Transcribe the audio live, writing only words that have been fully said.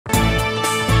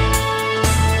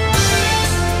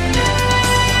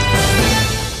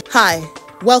Hi,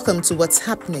 welcome to What's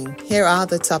Happening. Here are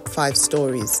the top 5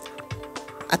 stories.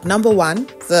 At number 1,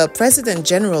 the President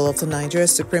General of the Nigeria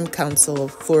Supreme Council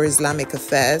for Islamic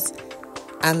Affairs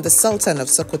and the Sultan of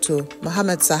Sokoto,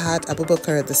 Mohammed Sa'ad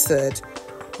Abubakar III,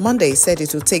 Monday said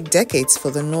it will take decades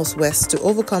for the Northwest to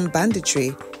overcome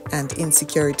banditry and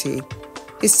insecurity.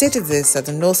 He stated this at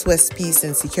the Northwest Peace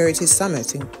and Security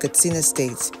Summit in Katsina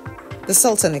State. The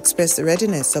Sultan expressed the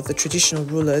readiness of the traditional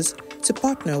rulers to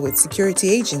partner with security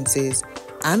agencies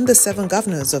and the 7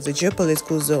 governors of the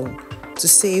geopolitical zone to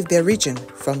save their region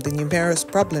from the numerous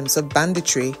problems of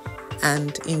banditry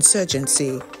and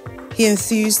insurgency. He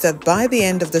enthused that by the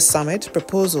end of the summit,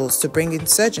 proposals to bring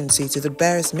insurgency to the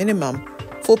barest minimum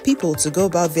for people to go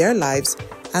about their lives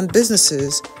and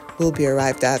businesses will be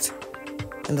arrived at.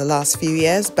 In the last few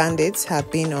years, bandits have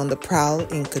been on the prowl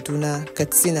in Kaduna,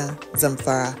 Katsina,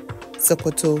 Zamfara,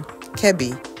 Sokoto,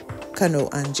 Kebbi, Kano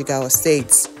and Jigawa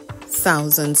states.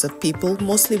 Thousands of people,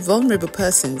 mostly vulnerable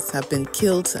persons, have been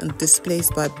killed and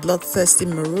displaced by bloodthirsty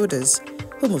marauders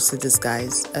who mostly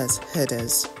disguise as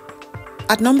herders.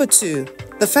 At number 2,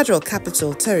 the Federal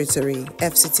Capital Territory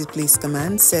FCT Police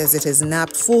Command says it has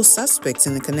nabbed 4 suspects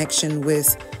in connection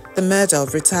with the murder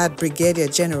of retired Brigadier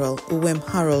General Uwem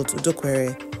Harold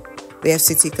Udokwere. The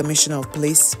FCT Commissioner of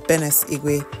Police, Benes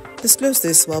Igwe, disclosed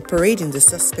this while parading the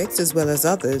suspects as well as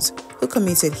others who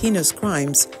committed heinous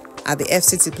crimes at the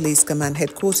FCT Police Command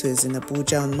headquarters in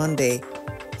Abuja on Monday.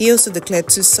 He also declared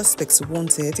 2 suspects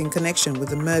wanted in connection with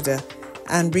the murder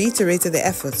and reiterated the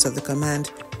efforts of the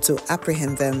command to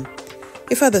apprehend them.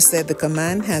 He further said the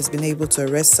command has been able to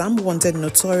arrest some wanted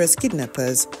notorious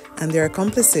kidnappers and their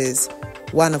accomplices,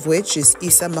 one of which is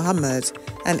Isa Muhammad,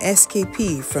 an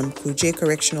SKP from Kuje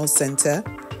Correctional Center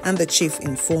and the chief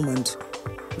informant.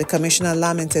 The commissioner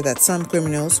lamented that some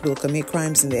criminals will commit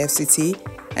crimes in the FCT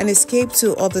and escape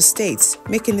to other states,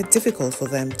 making it difficult for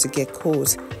them to get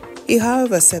caught. He,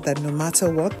 however, said that no matter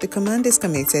what, the command is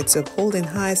committed to upholding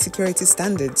high security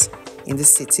standards in the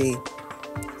city.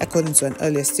 According to an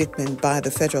earlier statement by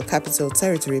the Federal Capital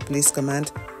Territory Police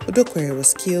Command, Udokwere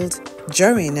was killed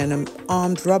during an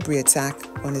armed robbery attack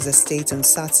on his estate on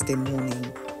Saturday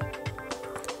morning.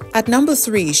 At number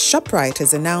 3, Shoprite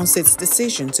has announced its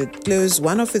decision to close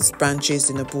one of its branches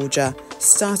in Abuja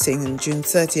starting on June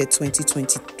 30,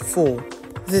 2024.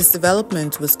 This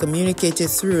development was communicated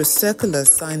through a circular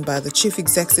signed by the Chief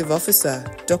Executive Officer,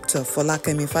 Dr.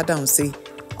 Folakemi Fadamsi,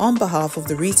 on behalf of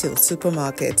the retail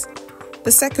supermarket.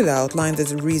 The circular outlined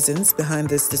the reasons behind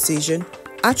this decision,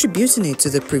 attributing it to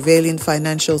the prevailing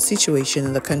financial situation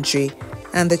in the country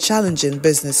and the challenging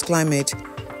business climate.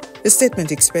 The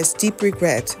statement expressed deep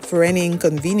regret for any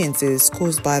inconveniences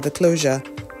caused by the closure,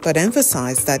 but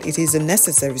emphasized that it is a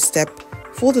necessary step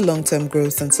for the long-term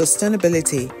growth and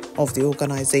sustainability of the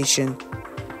organization.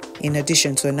 In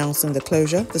addition to announcing the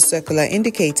closure, the circular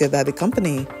indicated that the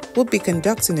company would be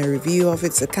conducting a review of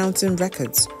its accounting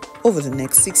records over the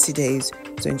next 60 days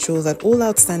to ensure that all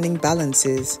outstanding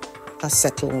balances are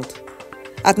settled.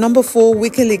 At number 4,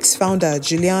 Wikileaks founder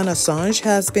Julian Assange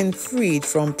has been freed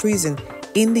from prison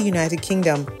in the United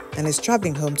Kingdom and is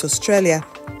traveling home to Australia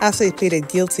after he pleaded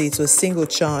guilty to a single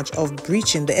charge of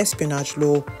breaching the espionage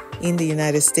law in the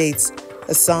United States.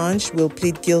 Assange will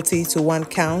plead guilty to 1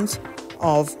 count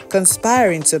of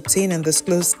conspiring to obtain and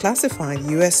disclose classified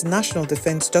U.S. national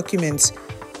defense documents,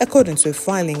 according to a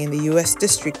filing in the U.S.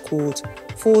 District Court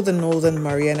for the Northern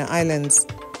Mariana Islands.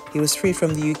 He was freed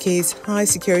from the UK's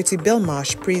high-security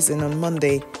Belmarsh prison on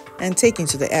Monday and taken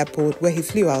to the airport where he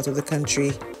flew out of the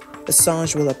country.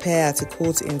 Assange will appear at a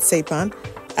court in Saipan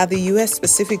at the U.S.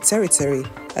 Pacific Territory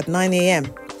at 9 a.m.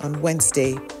 on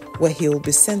Wednesday, where he will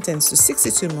be sentenced to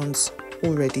 62 months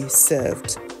already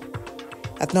served.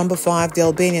 At number 5, the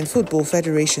Albanian Football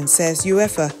Federation says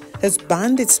UEFA has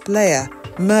banned its player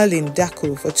Merlin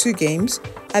Daku for 2 games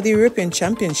at the European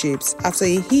Championships after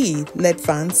he led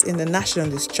fans in the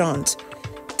Nationalist Chants.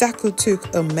 Daku took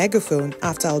a megaphone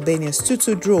after Albania's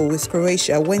 2-2 draw with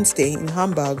Croatia Wednesday in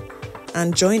Hamburg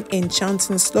and joined in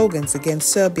chanting slogans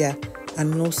against Serbia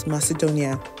and North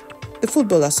Macedonia. The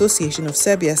Football Association of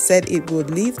Serbia said it would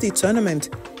leave the tournament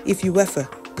if UEFA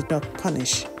did not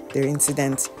punish their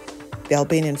incident. The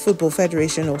Albanian Football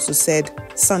Federation also said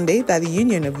Sunday that the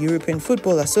Union of European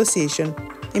Football Association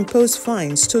imposed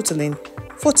fines totaling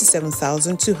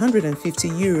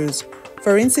 €47,250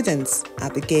 for incidents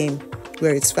at the game,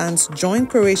 where its fans joined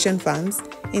Croatian fans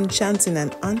in chanting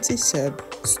an anti-Serb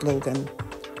slogan.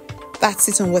 That's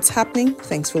it on What's Happening.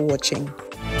 Thanks for watching.